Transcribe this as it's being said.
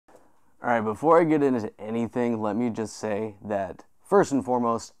Alright, before I get into anything, let me just say that, first and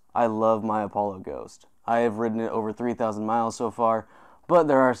foremost, I love my Apollo Ghost. I have ridden it over 3,000 miles so far, but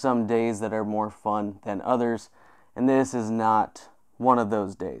there are some days that are more fun than others, and this is not one of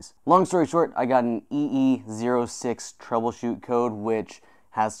those days. Long story short, I got an EE06 troubleshoot code, which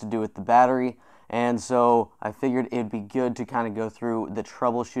has to do with the battery, and so I figured it'd be good to kind of go through the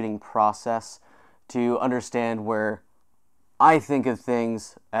troubleshooting process to understand where I think of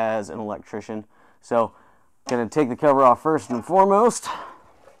things as an electrician. So, gonna take the cover off first and foremost.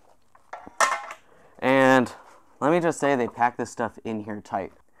 And let me just say they pack this stuff in here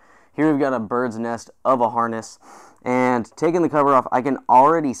tight. Here we've got a bird's nest of a harness. And taking the cover off, I can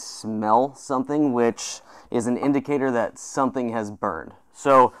already smell something, which is an indicator that something has burned.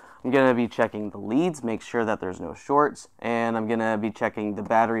 So I'm gonna be checking the leads, make sure that there's no shorts, and I'm gonna be checking the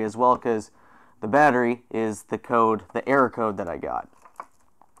battery as well, because the battery is the code, the error code that I got.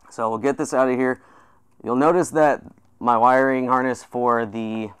 So we'll get this out of here. You'll notice that my wiring harness for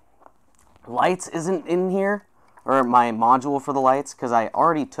the lights isn't in here, or my module for the lights, because I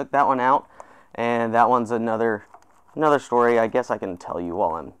already took that one out, and that one's another story I guess I can tell you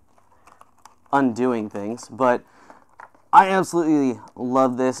while I'm undoing things. But I absolutely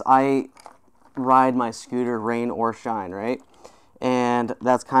love this. I ride my scooter rain or shine, right? And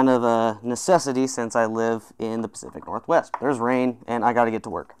that's kind of a necessity since I live in the Pacific Northwest. There's rain, and I got to get to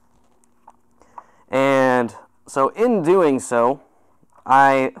work. And so in doing so,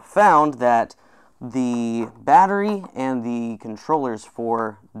 I found that the battery and the controllers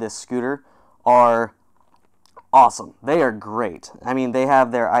for this scooter are awesome. They are great. I mean, they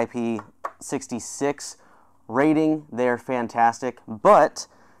have their IP66 rating. They're fantastic. But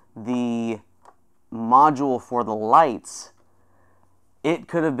the module for the lights, it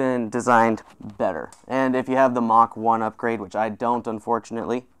could have been designed better. And if you have the Mach 1 upgrade, which I don't,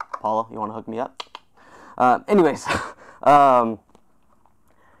 unfortunately, Paula, you want to hook me up? Anyways,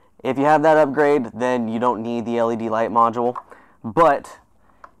 if you have that upgrade, then you don't need the LED light module. But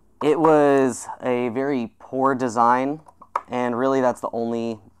it was a very poor design, and really that's the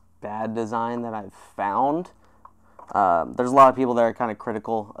only bad design that I've found. There's a lot of people that are kind of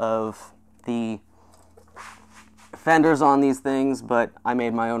critical of the fenders on these things, but I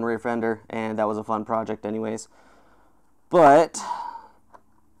made my own rear fender, and that was a fun project anyways. But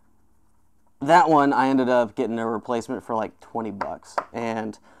that one, I ended up getting a replacement for like 20 bucks,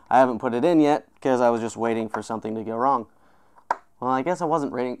 and I haven't put it in yet because I was just waiting for something to go wrong. Well, I guess I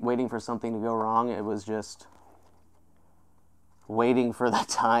wasn't waiting for something to go wrong. It was just waiting for the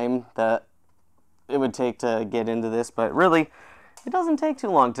time that it would take to get into this, but really, it doesn't take too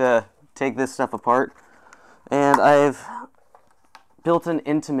long to take this stuff apart. And I've built an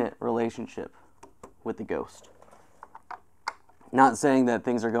intimate relationship with the Ghost. Not saying that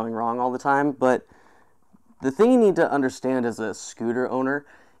things are going wrong all the time, but the thing you need to understand as a scooter owner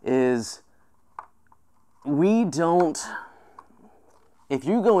is if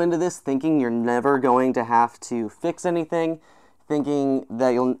you go into this thinking you're never going to have to fix anything, thinking that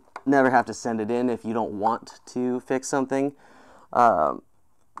you'll never have to send it in if you don't want to fix something,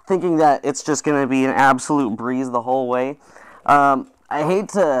 thinking that it's just going to be an absolute breeze the whole way. I hate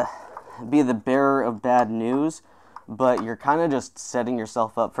to be the bearer of bad news, but you're kind of just setting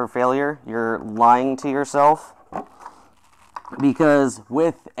yourself up for failure. You're lying to yourself, because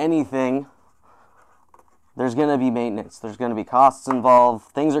with anything, there's going to be maintenance. There's going to be costs involved.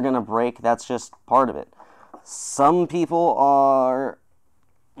 Things are going to break. That's just part of it. Some people are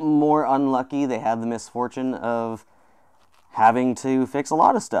more unlucky. They have the misfortune of having to fix a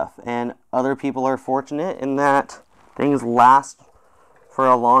lot of stuff, and other people are fortunate in that things last for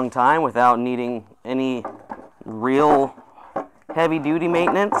a long time without needing any real heavy-duty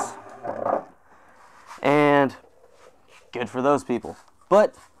maintenance, and good for those people.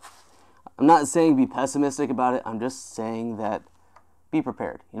 But I'm not saying be pessimistic about it. I'm just saying that be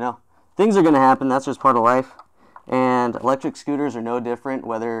prepared. You know, things are going to happen. That's just part of life, and electric scooters are no different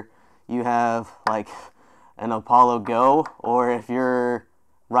whether you have like an Apollo Go or if you're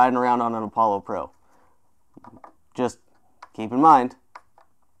riding around on an Apollo Pro. Just keep in mind,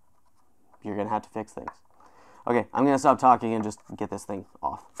 you're going to have to fix things. Okay, I'm going to stop talking and just get this thing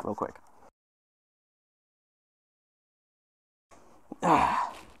off real quick.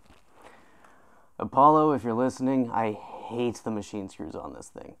 Apollo, if you're listening, I hate the machine screws on this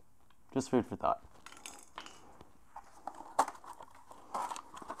thing. Just food for thought.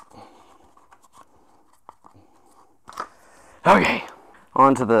 Okay,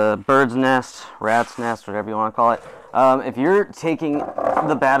 on to the bird's nest, rat's nest, whatever you want to call it. If you're taking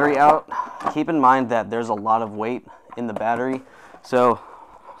the battery out, keep in mind that there's a lot of weight in the battery. So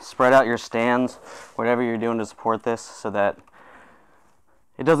spread out your stands, whatever you're doing to support this, so that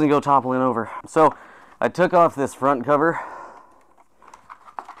it doesn't go toppling over. So I took off this front cover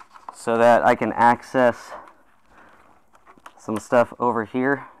so that I can access some stuff over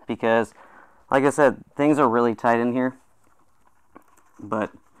here, because like I said, things are really tight in here,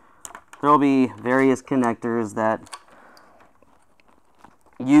 but there will be various connectors that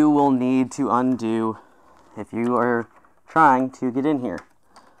you will need to undo if you are trying to get in here.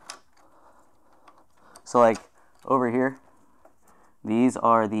 So like over here, these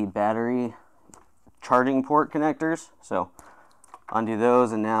are the battery charging port connectors. So undo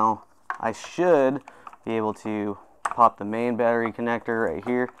those, and now I should be able to pop the main battery connector right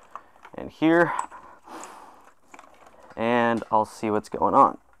here and here, and I'll see what's going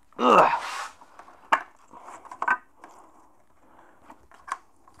on. Ugh.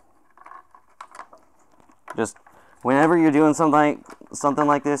 Just whenever you're doing something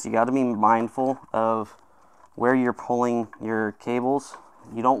like this, you got to be mindful of where you're pulling your cables.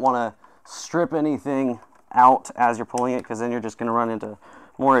 You don't want to strip anything out as you're pulling it, because then you're just going to run into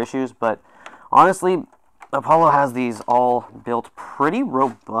more issues. But honestly, Apollo has these all built pretty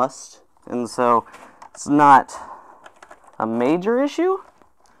robust, and so it's not a major issue,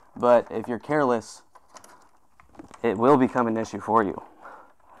 but if you're careless, it will become an issue for you.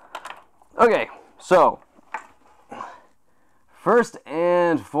 Okay, so first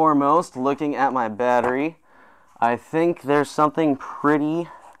and foremost, looking at my battery, I think there's something pretty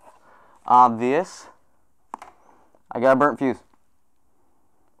obvious. I got a burnt fuse.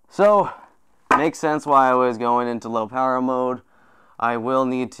 So, makes sense why I was going into low power mode. I will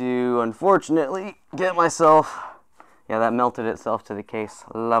need to, unfortunately, get myself... Yeah, that melted itself to the case.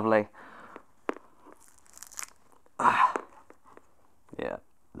 Lovely. Yeah,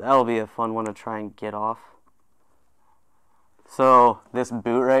 that'll be a fun one to try and get off. So this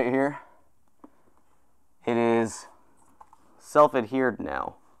boot right here, it is self-adhered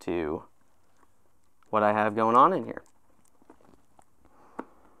now to what I have going on in here.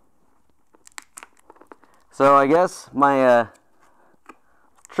 So I guess my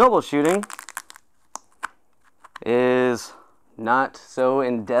troubleshooting is not so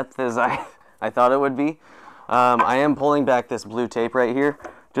in-depth as I thought it would be. I am pulling back this blue tape right here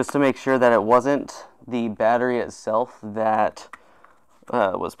just to make sure that it wasn't the battery itself that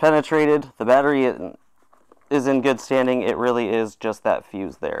was penetrated. The battery is in good standing. It really is just that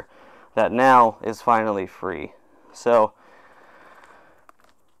fuse there that now is finally free. So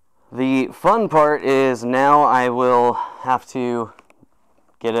the fun part is now I will have to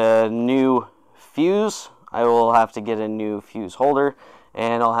get a new fuse. I will have to get a new fuse holder,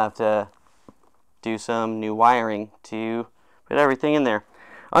 and I'll have to do some new wiring to put everything in there.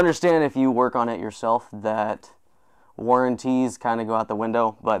 Understand, if you work on it yourself, that warranties kind of go out the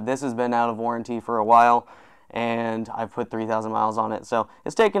window, but this has been out of warranty for a while, and I've put 3,000 miles on it, so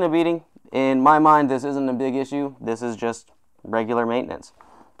it's taken a beating. In my mind, this isn't a big issue. This is just regular maintenance.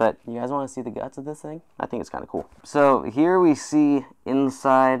 But you guys want to see the guts of this thing? I think it's kind of cool. So here we see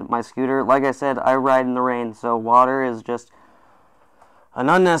inside my scooter. Like I said, I ride in the rain, so water is just an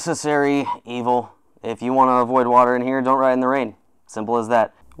unnecessary evil. If you want to avoid water in here, don't ride in the rain. Simple as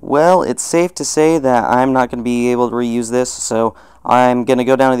that. Well, it's safe to say that I'm not going to be able to reuse this, so I'm going to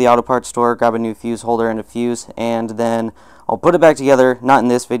go down to the auto parts store, grab a new fuse holder and a fuse, and then I'll put it back together, not in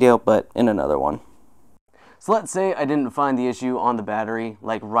this video, but in another one. So let's say I didn't find the issue on the battery,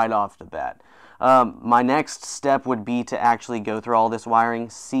 like right off the bat. My next step would be to actually go through all this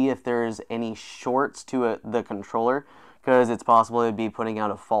wiring, see if there's any shorts to the controller, because it's possible it'd be putting out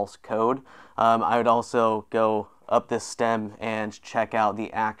a false code. I would also go up this stem and check out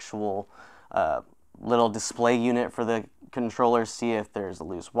the actual little display unit for the controller, see if there's a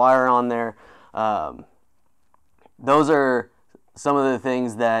loose wire on there. Those are some of the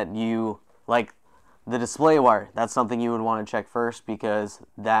things that you, like the display wire, that's something you would want to check first, because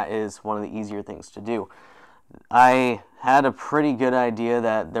that is one of the easier things to do. I had a pretty good idea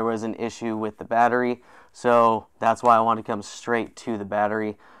that there was an issue with the battery, so that's why I wanted to come straight to the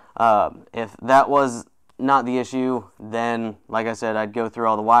battery. If that was not the issue, then like I said, I'd go through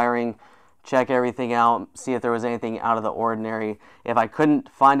all the wiring, check everything out, see if there was anything out of the ordinary. If I couldn't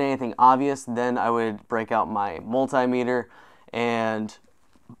find anything obvious, then I would break out my multimeter. And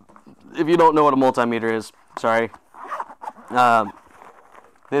if you don't know what a multimeter is, sorry,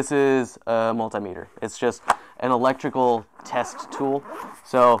 this is a multimeter. It's just an electrical test tool.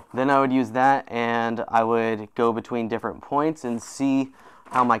 So then I would use that, and I would go between different points and see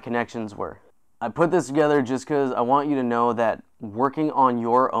how my connections were. I put this together just because I want you to know that working on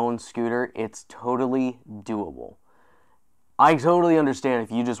your own scooter, it's totally doable. I totally understand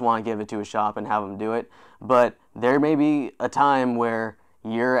if you just want to give it to a shop and have them do it, but there may be a time where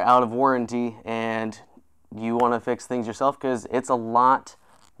you're out of warranty and you want to fix things yourself, because it's a lot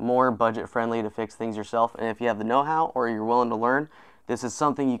more budget friendly to fix things yourself. And if you have the know-how or you're willing to learn, this is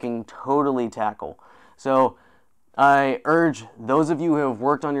something you can totally tackle. So I urge those of you who have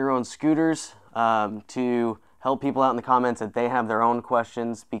worked on your own scooters to help people out in the comments that they have their own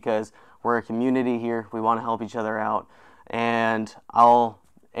questions, because we're a community here. We want to help each other out. And I'll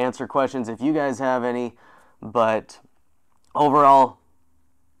answer questions if you guys have any. But overall,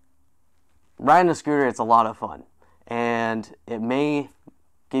 riding a scooter, it's a lot of fun. And it may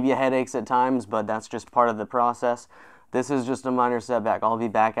give you headaches at times, but that's just part of the process. This is just a minor setback. I'll be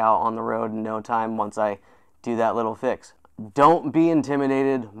back out on the road in no time once I do that little fix. Don't be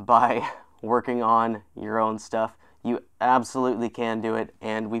intimidated by working on your own stuff. You absolutely can do it,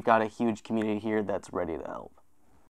 and we've got a huge community here that's ready to help.